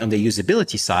side, on the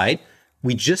usability side.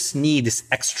 We just need this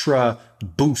extra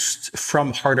boost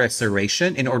from hardware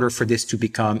acceleration in order for this to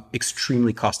become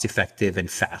extremely cost effective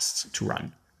and fast to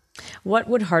run. What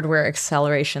would hardware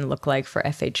acceleration look like for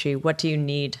FHE? What do you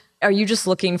need? Are you just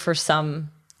looking for some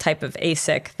type of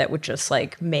ASIC that would just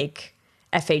make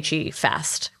FHE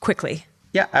fast, quickly?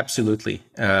 Yeah, absolutely.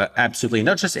 Absolutely.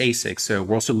 Not just ASICs. So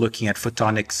we're also looking at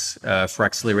photonics for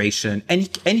acceleration.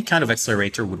 Any kind of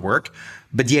accelerator would work.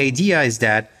 But the idea is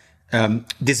that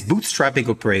this bootstrapping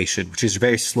operation, which is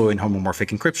very slow in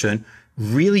homomorphic encryption,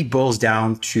 really boils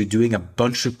down to doing a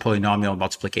bunch of polynomial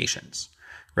multiplications,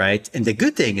 right? And the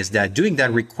good thing is that doing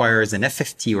that requires an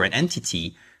FFT or an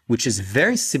entity, which is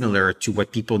very similar to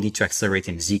what people need to accelerate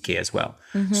in ZK as well.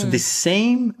 So the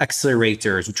same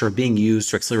accelerators which are being used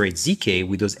to accelerate ZK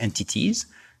with those entities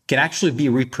can actually be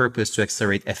repurposed to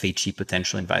accelerate FHE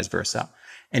potential and vice versa.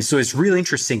 And so it's really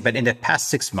interesting. But in the past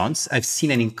 6 months, I've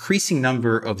seen an increasing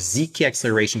number of ZK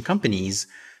acceleration companies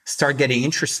start getting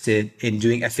interested in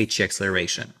doing FHE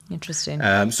acceleration. Interesting.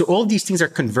 So all of these things are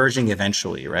converging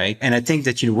eventually, right? And I think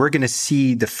that we're going to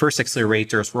see the first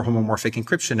accelerators for homomorphic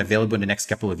encryption available in the next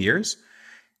couple of years.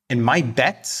 And my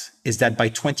bet is that by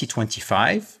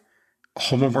 2025,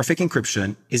 homomorphic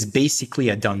encryption is basically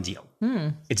a done deal.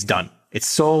 It's done. It's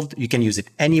solved. You can use it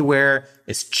anywhere.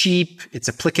 It's cheap. It's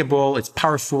applicable. It's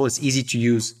powerful. It's easy to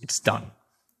use. It's done.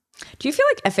 Do you feel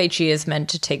like FHE is meant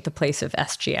to take the place of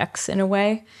SGX in a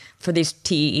way for these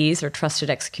TEEs or trusted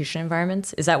execution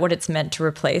environments? Is that what it's meant to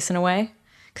replace in a way?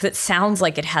 Because it sounds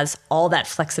like it has all that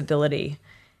flexibility.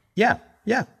 Yeah.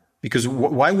 Because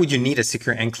why would you need a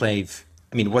secure enclave?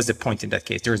 I mean, what's the point in that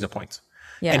case? There is no point.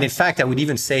 Yeah. And in fact, I would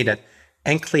even say that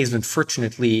enclaves,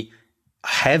 unfortunately,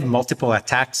 have multiple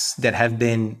attacks that have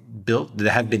been built,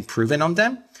 that have been proven on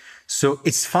them. So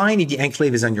it's fine if the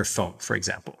enclave is on your phone, for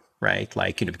example, right?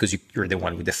 Like, because you're the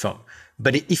one with the phone.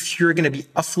 But if you're going to be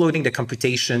offloading the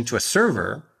computation to a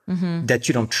server that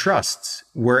you don't trust,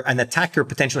 where an attacker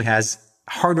potentially has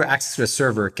hardware access to a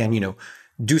server, can,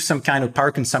 do some kind of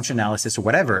power consumption analysis or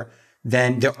whatever,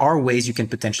 then there are ways you can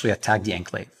potentially attack the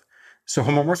enclave. So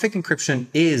homomorphic encryption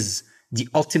is the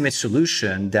ultimate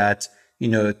solution that,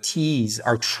 Ts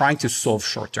are trying to solve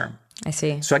short term. I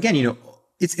see. So again,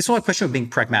 it's all a question of being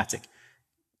pragmatic.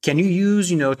 Can you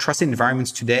use, trusted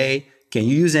environments today? Can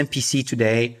you use MPC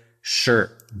today?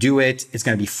 Sure, do it. It's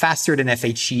going to be faster than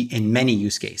FHE in many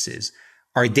use cases.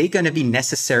 Are they going to be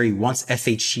necessary once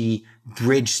FHE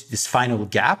bridge this final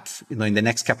gap, in the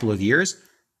next couple of years?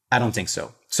 I don't think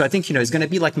so. So I think, it's going to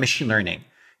be like machine learning.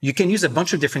 You can use a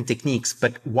bunch of different techniques,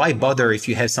 but why bother if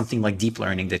you have something like deep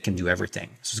learning that can do everything?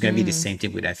 So it's going to be the same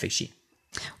thing with FHE.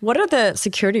 What are the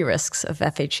security risks of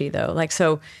FHE though? Like,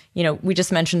 so, we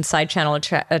just mentioned side channel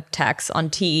attacks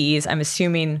on TEs. I'm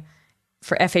assuming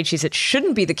for FHEs, it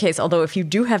shouldn't be the case. Although if you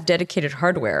do have dedicated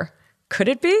hardware, could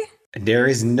it be? There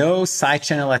is no side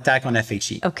channel attack on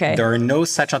FHE. Okay. There are no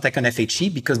side channel attack on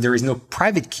FHE because there is no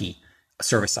private key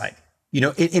server side.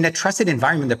 In a trusted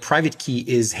environment, the private key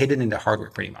is hidden in the hardware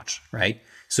pretty much, right?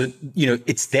 So,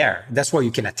 it's there. That's why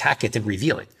you can attack it and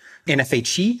reveal it. In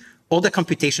FHE, all the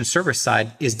computation server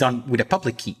side is done with a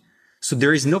public key. So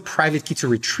there is no private key to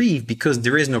retrieve because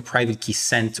there is no private key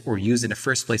sent or used in the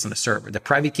first place on the server. The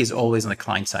private key is always on the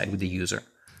client side with the user.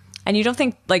 And you don't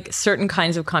think like certain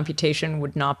kinds of computation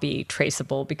would not be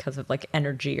traceable because of like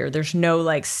energy, or there's no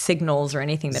like signals or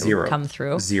anything that would come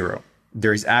through? Zero.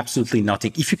 There is absolutely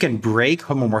nothing. If you can break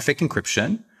homomorphic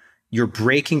encryption, you're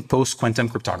breaking post-quantum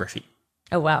cryptography.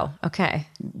 Oh, wow. Okay.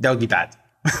 That would be bad.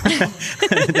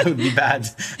 That would be bad.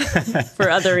 For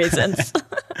other reasons.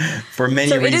 For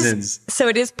many reasons. So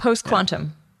it is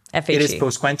post-quantum, FHE. It is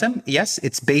post-quantum. Yes,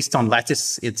 it's based on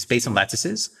lattice. It's based on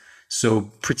lattices. So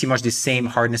pretty much the same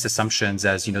hardness assumptions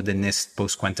as, the NIST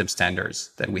post-quantum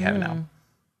standards that we have now.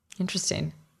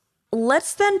 Interesting.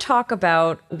 Let's then talk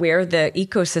about where the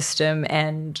ecosystem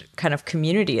and kind of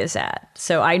community is at.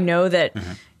 So I know that,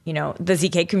 the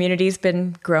ZK community has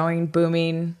been growing,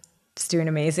 booming. It's doing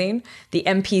amazing. The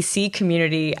MPC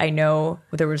community, I know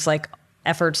there was like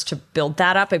efforts to build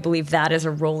that up. I believe that is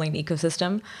a rolling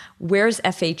ecosystem. Where's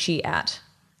FHE at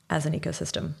as an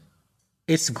ecosystem?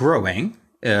 It's growing.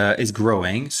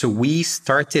 So we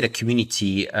started a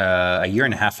community a year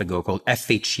and a half ago called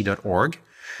FHE.org.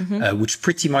 Which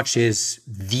pretty much is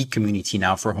the community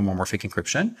now for homomorphic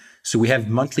encryption. So we have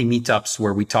monthly meetups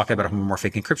where we talk about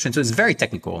homomorphic encryption. So it's very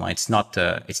technical. It's not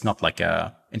like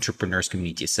a entrepreneurs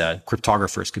community. It's a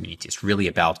cryptographers community. It's really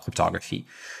about cryptography.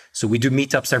 So we do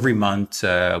meetups every month.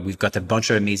 We've got a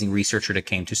bunch of amazing researchers that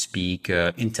came to speak.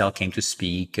 Intel came to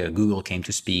speak. Google came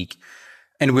to speak.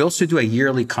 And we also do a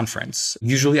yearly conference,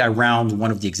 usually around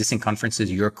one of the existing conferences,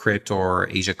 Eurocrypt or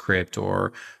AsiaCrypt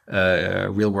or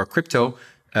Real World Crypto,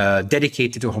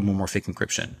 dedicated to homomorphic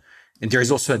encryption. And there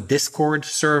is also a Discord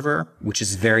server, which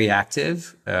is very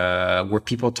active, where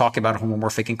people talk about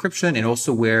homomorphic encryption and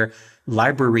also where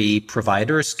library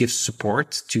providers give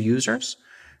support to users.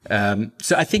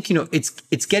 So I think,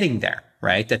 it's getting there,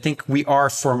 right? I think we are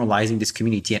formalizing this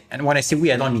community. And when I say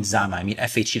we, I don't mean Zama, I mean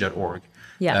FHE.org,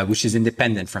 which is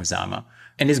independent from Zama.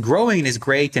 And it's growing and it's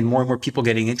great, and more people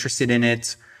getting interested in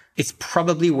it. It's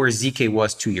probably where ZK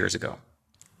was 2 years ago.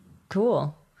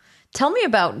 Cool. Tell me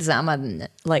about Zama,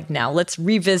 like now. Let's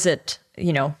revisit,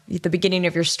 the beginning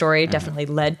of your story definitely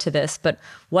led to this, but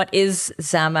what is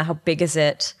Zama? How big is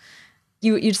it?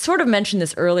 You sort of mentioned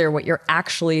this earlier. What you're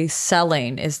actually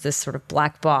selling is this sort of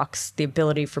black box, the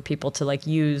ability for people to like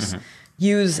use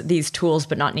these tools,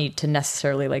 but not need to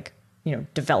necessarily like,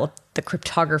 develop the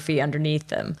cryptography underneath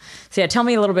them. So yeah, tell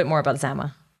me a little bit more about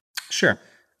Zama. Sure.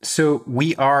 So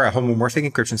we are a homomorphic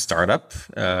encryption startup.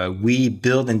 We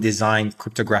build and design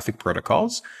cryptographic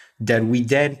protocols that we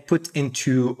then put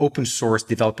into open source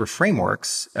developer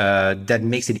frameworks that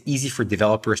makes it easy for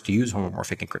developers to use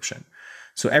homomorphic encryption.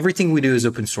 So everything we do is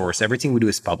open source. Everything we do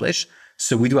is published.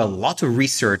 So we do a lot of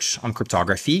research on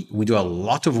cryptography. We do a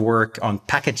lot of work on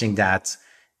packaging that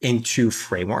into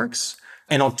frameworks.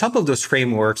 And on top of those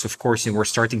frameworks, of course, we're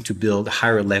starting to build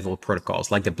higher level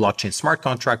protocols like the blockchain smart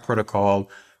contract protocol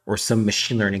or some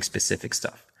machine learning specific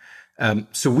stuff.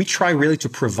 So we try really to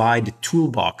provide a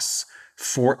toolbox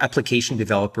for application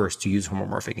developers to use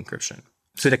homomorphic encryption.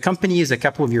 So the company is a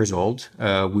couple of years old.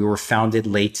 We were founded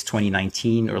late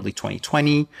 2019, early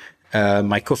 2020.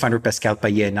 My co-founder Pascal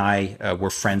Payet and I were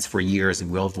friends for years, and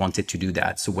we all wanted to do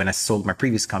that. So when I sold my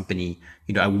previous company,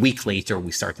 a week later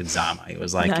we started Zama. It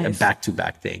was like a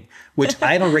back-to-back thing, which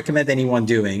I don't recommend anyone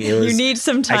doing. It was, you need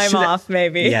some time off,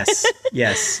 maybe.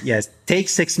 Yes. Take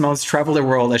 6 months, travel the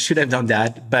world. I should have done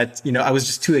that, but I was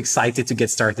just too excited to get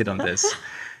started on this.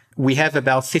 We have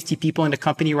about 50 people in the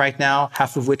company right now,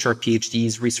 half of which are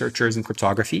PhDs, researchers in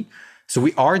cryptography. So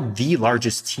we are the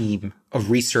largest team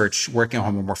of research working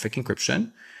on homomorphic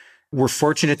encryption. We're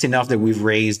fortunate enough that we've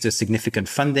raised a significant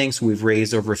funding. So we've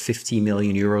raised over 50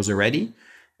 million euros already,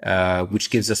 which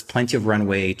gives us plenty of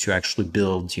runway to actually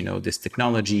build, this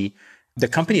technology. The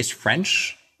company is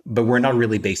French, but we're not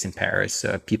really based in Paris.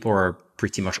 People are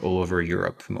pretty much all over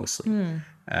Europe, mostly.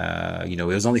 It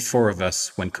was only 4 of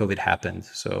us when COVID happened.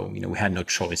 So, we had no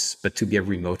choice but to be a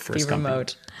remote first company.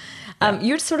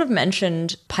 You sort of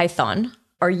mentioned Python.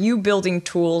 Are you building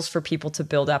tools for people to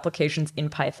build applications in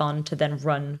Python to then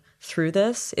run through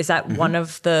this? Is that one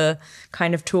of the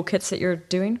kind of toolkits that you're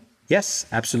doing? Yes,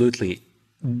 absolutely.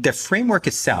 The framework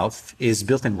itself is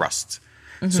built in Rust.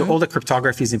 So all the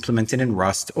cryptography is implemented in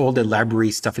Rust. All the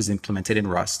library stuff is implemented in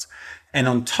Rust. And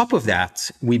on top of that,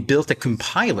 we built a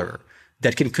compiler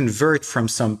that can convert from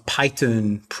some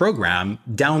Python program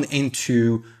down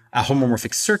into a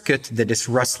homomorphic circuit that this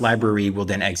Rust library will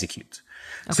then execute.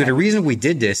 Okay. So the reason we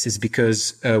did this is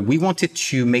because we wanted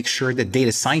to make sure that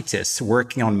data scientists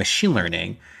working on machine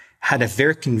learning had a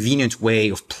very convenient way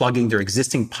of plugging their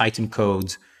existing Python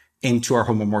code into our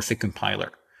homomorphic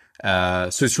compiler.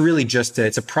 So it's really just,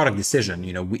 it's a product decision.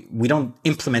 We don't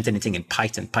implement anything in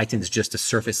Python. Python is just a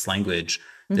surface language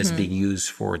that's being used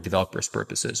for developers'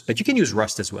 purposes. But you can use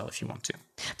Rust as well if you want to.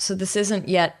 So this isn't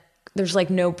yet, there's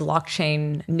no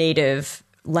blockchain native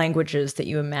languages that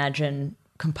you imagine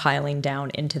compiling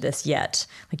down into this yet.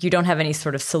 You don't have any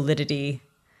sort of solidity.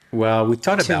 Well, we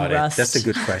thought about Rust. it. That's a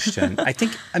good question.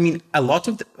 A lot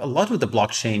of the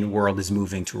blockchain world is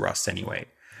moving to Rust anyway.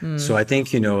 So I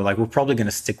think, we're probably going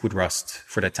to stick with Rust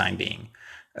for the time being.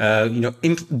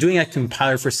 Doing a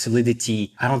compiler for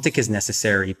Solidity, I don't think is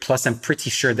necessary. Plus, I'm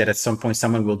pretty sure that at some point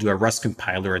someone will do a Rust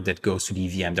compiler that goes to the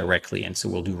EVM directly. And so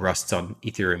we'll do Rust on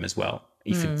Ethereum as well,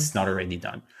 if it's not already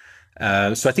done.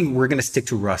 So I think we're going to stick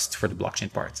to Rust for the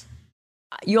blockchain part.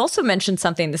 You also mentioned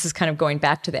something, this is kind of going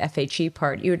back to the FHE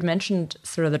part. You had mentioned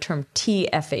sort of the term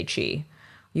TFHE.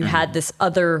 You had this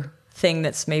other thing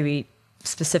that's maybe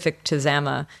specific to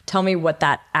Zama. Tell me what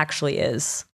that actually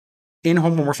is. In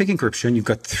homomorphic encryption, you've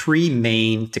got 3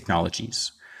 main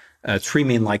technologies, 3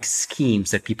 main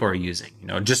schemes that people are using.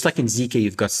 Just like in ZK,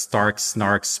 you've got Stark,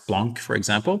 Snark, Splunk, for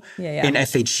example. In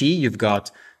FHE, you've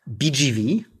got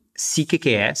BGV,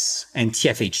 CKKS, and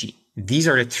TFHE. These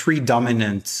are the 3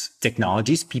 dominant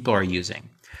technologies people are using.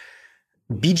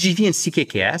 BGV and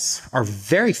CKKS are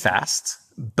very fast,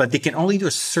 but they can only do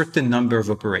a certain number of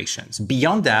operations.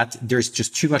 Beyond that, there's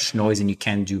just too much noise and you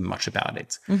can't do much about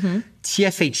it.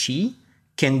 TFHE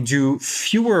can do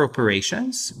fewer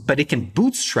operations, but it can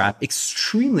bootstrap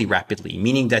extremely rapidly,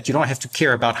 meaning that you don't have to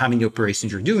care about how many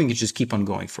operations you're doing. You just keep on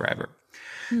going forever.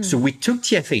 So we took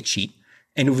TFHE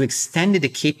and we've extended the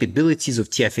capabilities of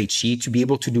TFHE to be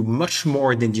able to do much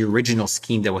more than the original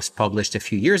scheme that was published a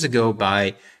few years ago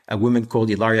by a woman called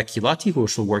Ilaria Kilati, who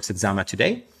also works at Zama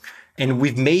today. And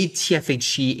we've made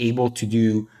TFHE able to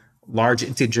do large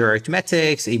integer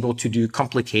arithmetics, able to do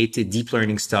complicated deep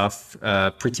learning stuff,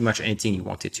 pretty much anything you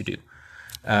want it to do.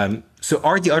 So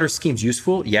are the other schemes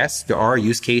useful? Yes, there are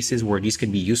use cases where these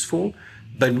can be useful,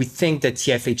 but we think that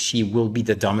TFHE will be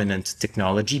the dominant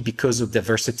technology because of the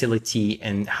versatility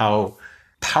and how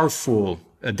powerful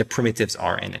the primitives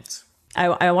are in it.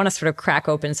 I want to sort of crack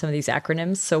open some of these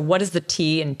acronyms. So what does the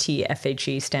T in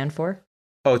TFHE stand for?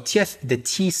 Oh, the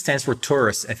T stands for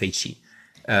Torus FHE.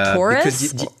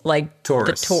 Taurus?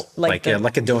 Torus, like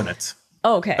a donut.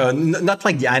 Oh, okay. Not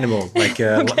like the animal, like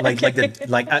a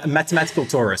mathematical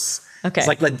torus. Okay. It's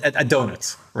like a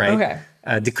donut, right? Okay.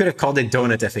 They could have called it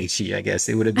donut FHE, I guess.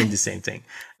 It would have been the same thing.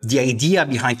 The idea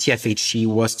behind TFHE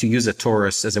was to use a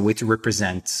torus as a way to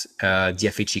represent the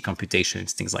FHE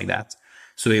computations, things like that.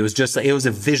 So it was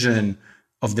a vision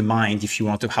of the mind, if you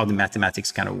want, of how the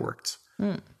mathematics kind of worked.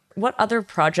 What other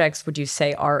projects would you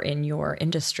say are in your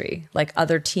industry? Like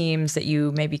other teams that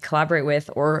you maybe collaborate with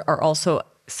or are also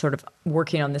sort of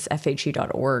working on this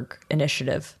FHE.org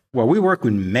initiative? Well, we work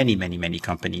with many, many, many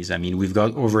companies. I mean, we've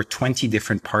got over 20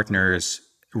 different partners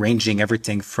ranging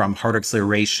everything from hard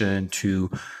acceleration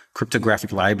to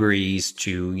cryptographic libraries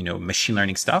to, machine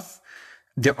learning stuff.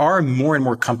 There are more and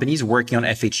more companies working on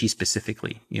FHE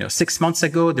specifically. 6 months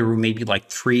ago, there were maybe like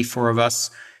 3-4 of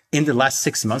us. In the last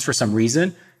 6 months, for some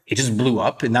reason, it just blew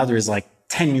up. And now there's like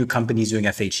 10 new companies doing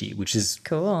FHE, which is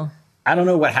cool. I don't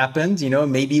know what happened.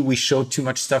 Maybe we showed too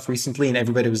much stuff recently and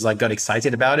everybody was like, got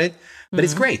excited about it. But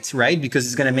it's great, right? Because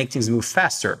it's going to make things move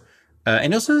faster.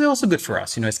 And also good for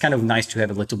us. It's kind of nice to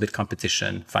have a little bit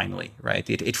competition finally, right?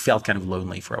 It felt kind of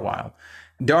lonely for a while.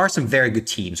 There are some very good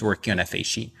teams working on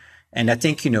FHE. And I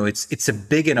think, it's a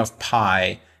big enough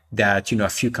pie that, a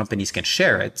few companies can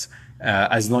share it.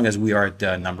 As long as we are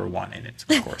the number one in it,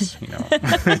 of course.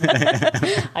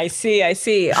 I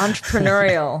see.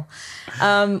 Entrepreneurial.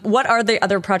 What are the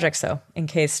other projects, though, in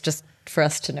case just for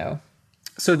us to know?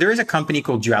 So there is a company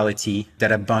called Duality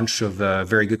that a bunch of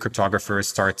very good cryptographers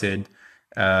started.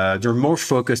 They're more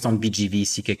focused on BGV,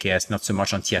 CKKS, not so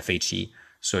much on TFHE.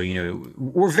 So,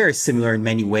 we're very similar in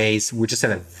many ways. We just have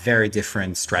a very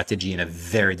different strategy and a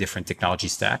very different technology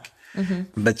stack.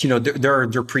 Mm-hmm. But,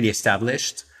 they're pretty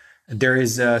established. There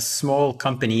is a small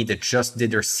company that just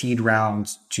did their seed round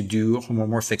to do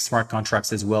homomorphic smart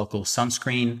contracts as well, called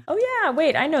Sunscreen. Oh, yeah.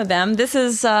 Wait, I know them. This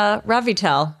is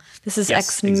Ravitel. This is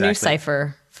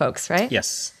ex-NuCypher folks, right?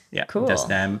 Yes. Yeah, cool. That's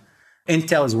them.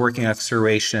 Intel is working on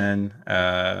acceleration.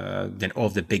 Then all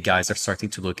of the big guys are starting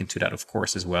to look into that, of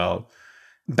course, as well.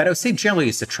 But I would say generally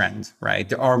it's a trend, right?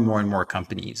 There are more and more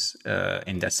companies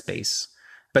in that space.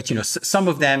 But, some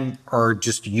of them are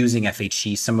just using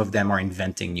FHE. Some of them are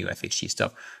inventing new FHE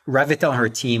stuff. Ravitel and her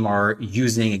team are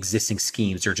using existing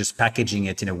schemes. They're just packaging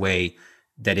it in a way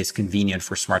that is convenient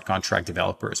for smart contract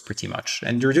developers pretty much.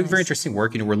 And they're doing very interesting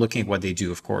work. We're looking at what they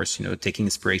do, of course, taking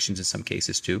inspirations in some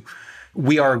cases too.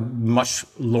 We are much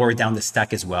lower down the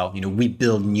stack as well. We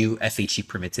build new FHE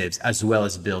primitives as well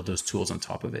as build those tools on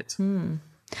top of it.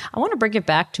 I want to bring it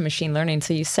back to machine learning.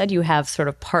 So you said you have sort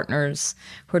of partners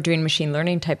who are doing machine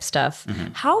learning type stuff.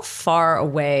 Mm-hmm. How far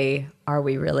away are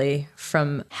we really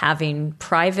from having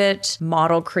private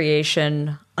model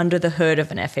creation under the hood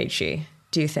of an FHE,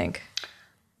 do you think?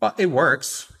 Well, it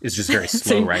works. It's just very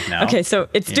slow right now. Okay, so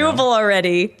it's doable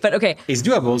already, but okay. It's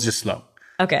doable, it's just slow.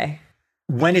 Okay.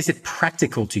 When is it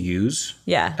practical to use?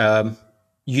 Yeah.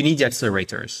 You need the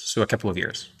accelerators. So a couple of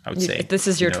years, I would say. This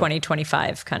is your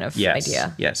 2025 kind of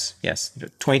idea. Yes.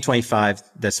 2025,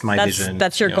 that's my vision.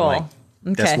 That's your goal. Okay.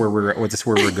 That's where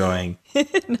we're going.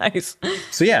 Nice.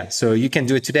 So you can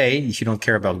do it today if you don't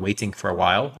care about waiting for a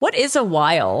while. What is a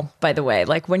while, by the way?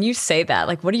 Like when you say that,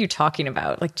 like what are you talking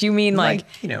about? Like do you mean like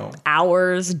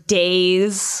hours,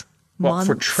 days, months?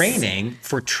 Well,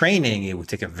 for training, it would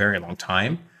take a very long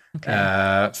time.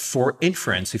 Okay. For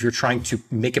inference, if you're trying to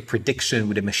make a prediction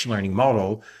with a machine learning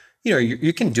model,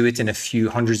 you can do it in a few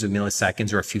hundreds of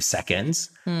milliseconds or a few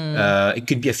seconds. It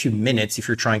could be a few minutes if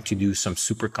you're trying to do some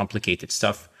super complicated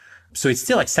stuff. So it's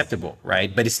still acceptable,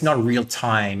 right? But it's not real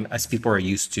time as people are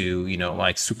used to,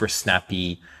 like super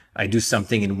snappy. I do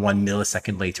something in 1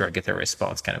 millisecond later, I get a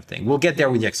response kind of thing. We'll get there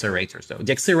with the accelerators though.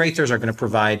 The accelerators are going to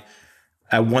provide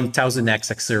a 1000x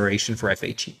acceleration for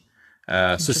FHE.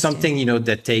 So something,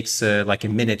 that takes like a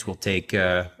minute will take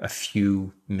a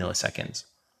few milliseconds.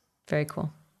 Very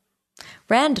cool.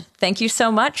 Rand, thank you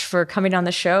so much for coming on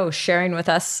the show, sharing with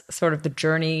us sort of the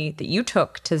journey that you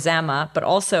took to Zama, but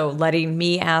also letting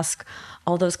me ask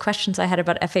all those questions I had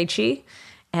about FHE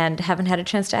and haven't had a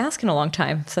chance to ask in a long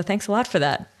time. So thanks a lot for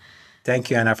that.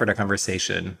 Thank you, Anna, for the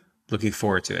conversation. Looking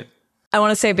forward to it. I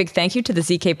want to say a big thank you to the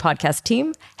ZK podcast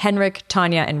team, Henrik,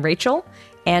 Tanya, and Rachel.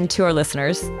 And to our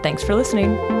listeners, thanks for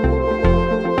listening.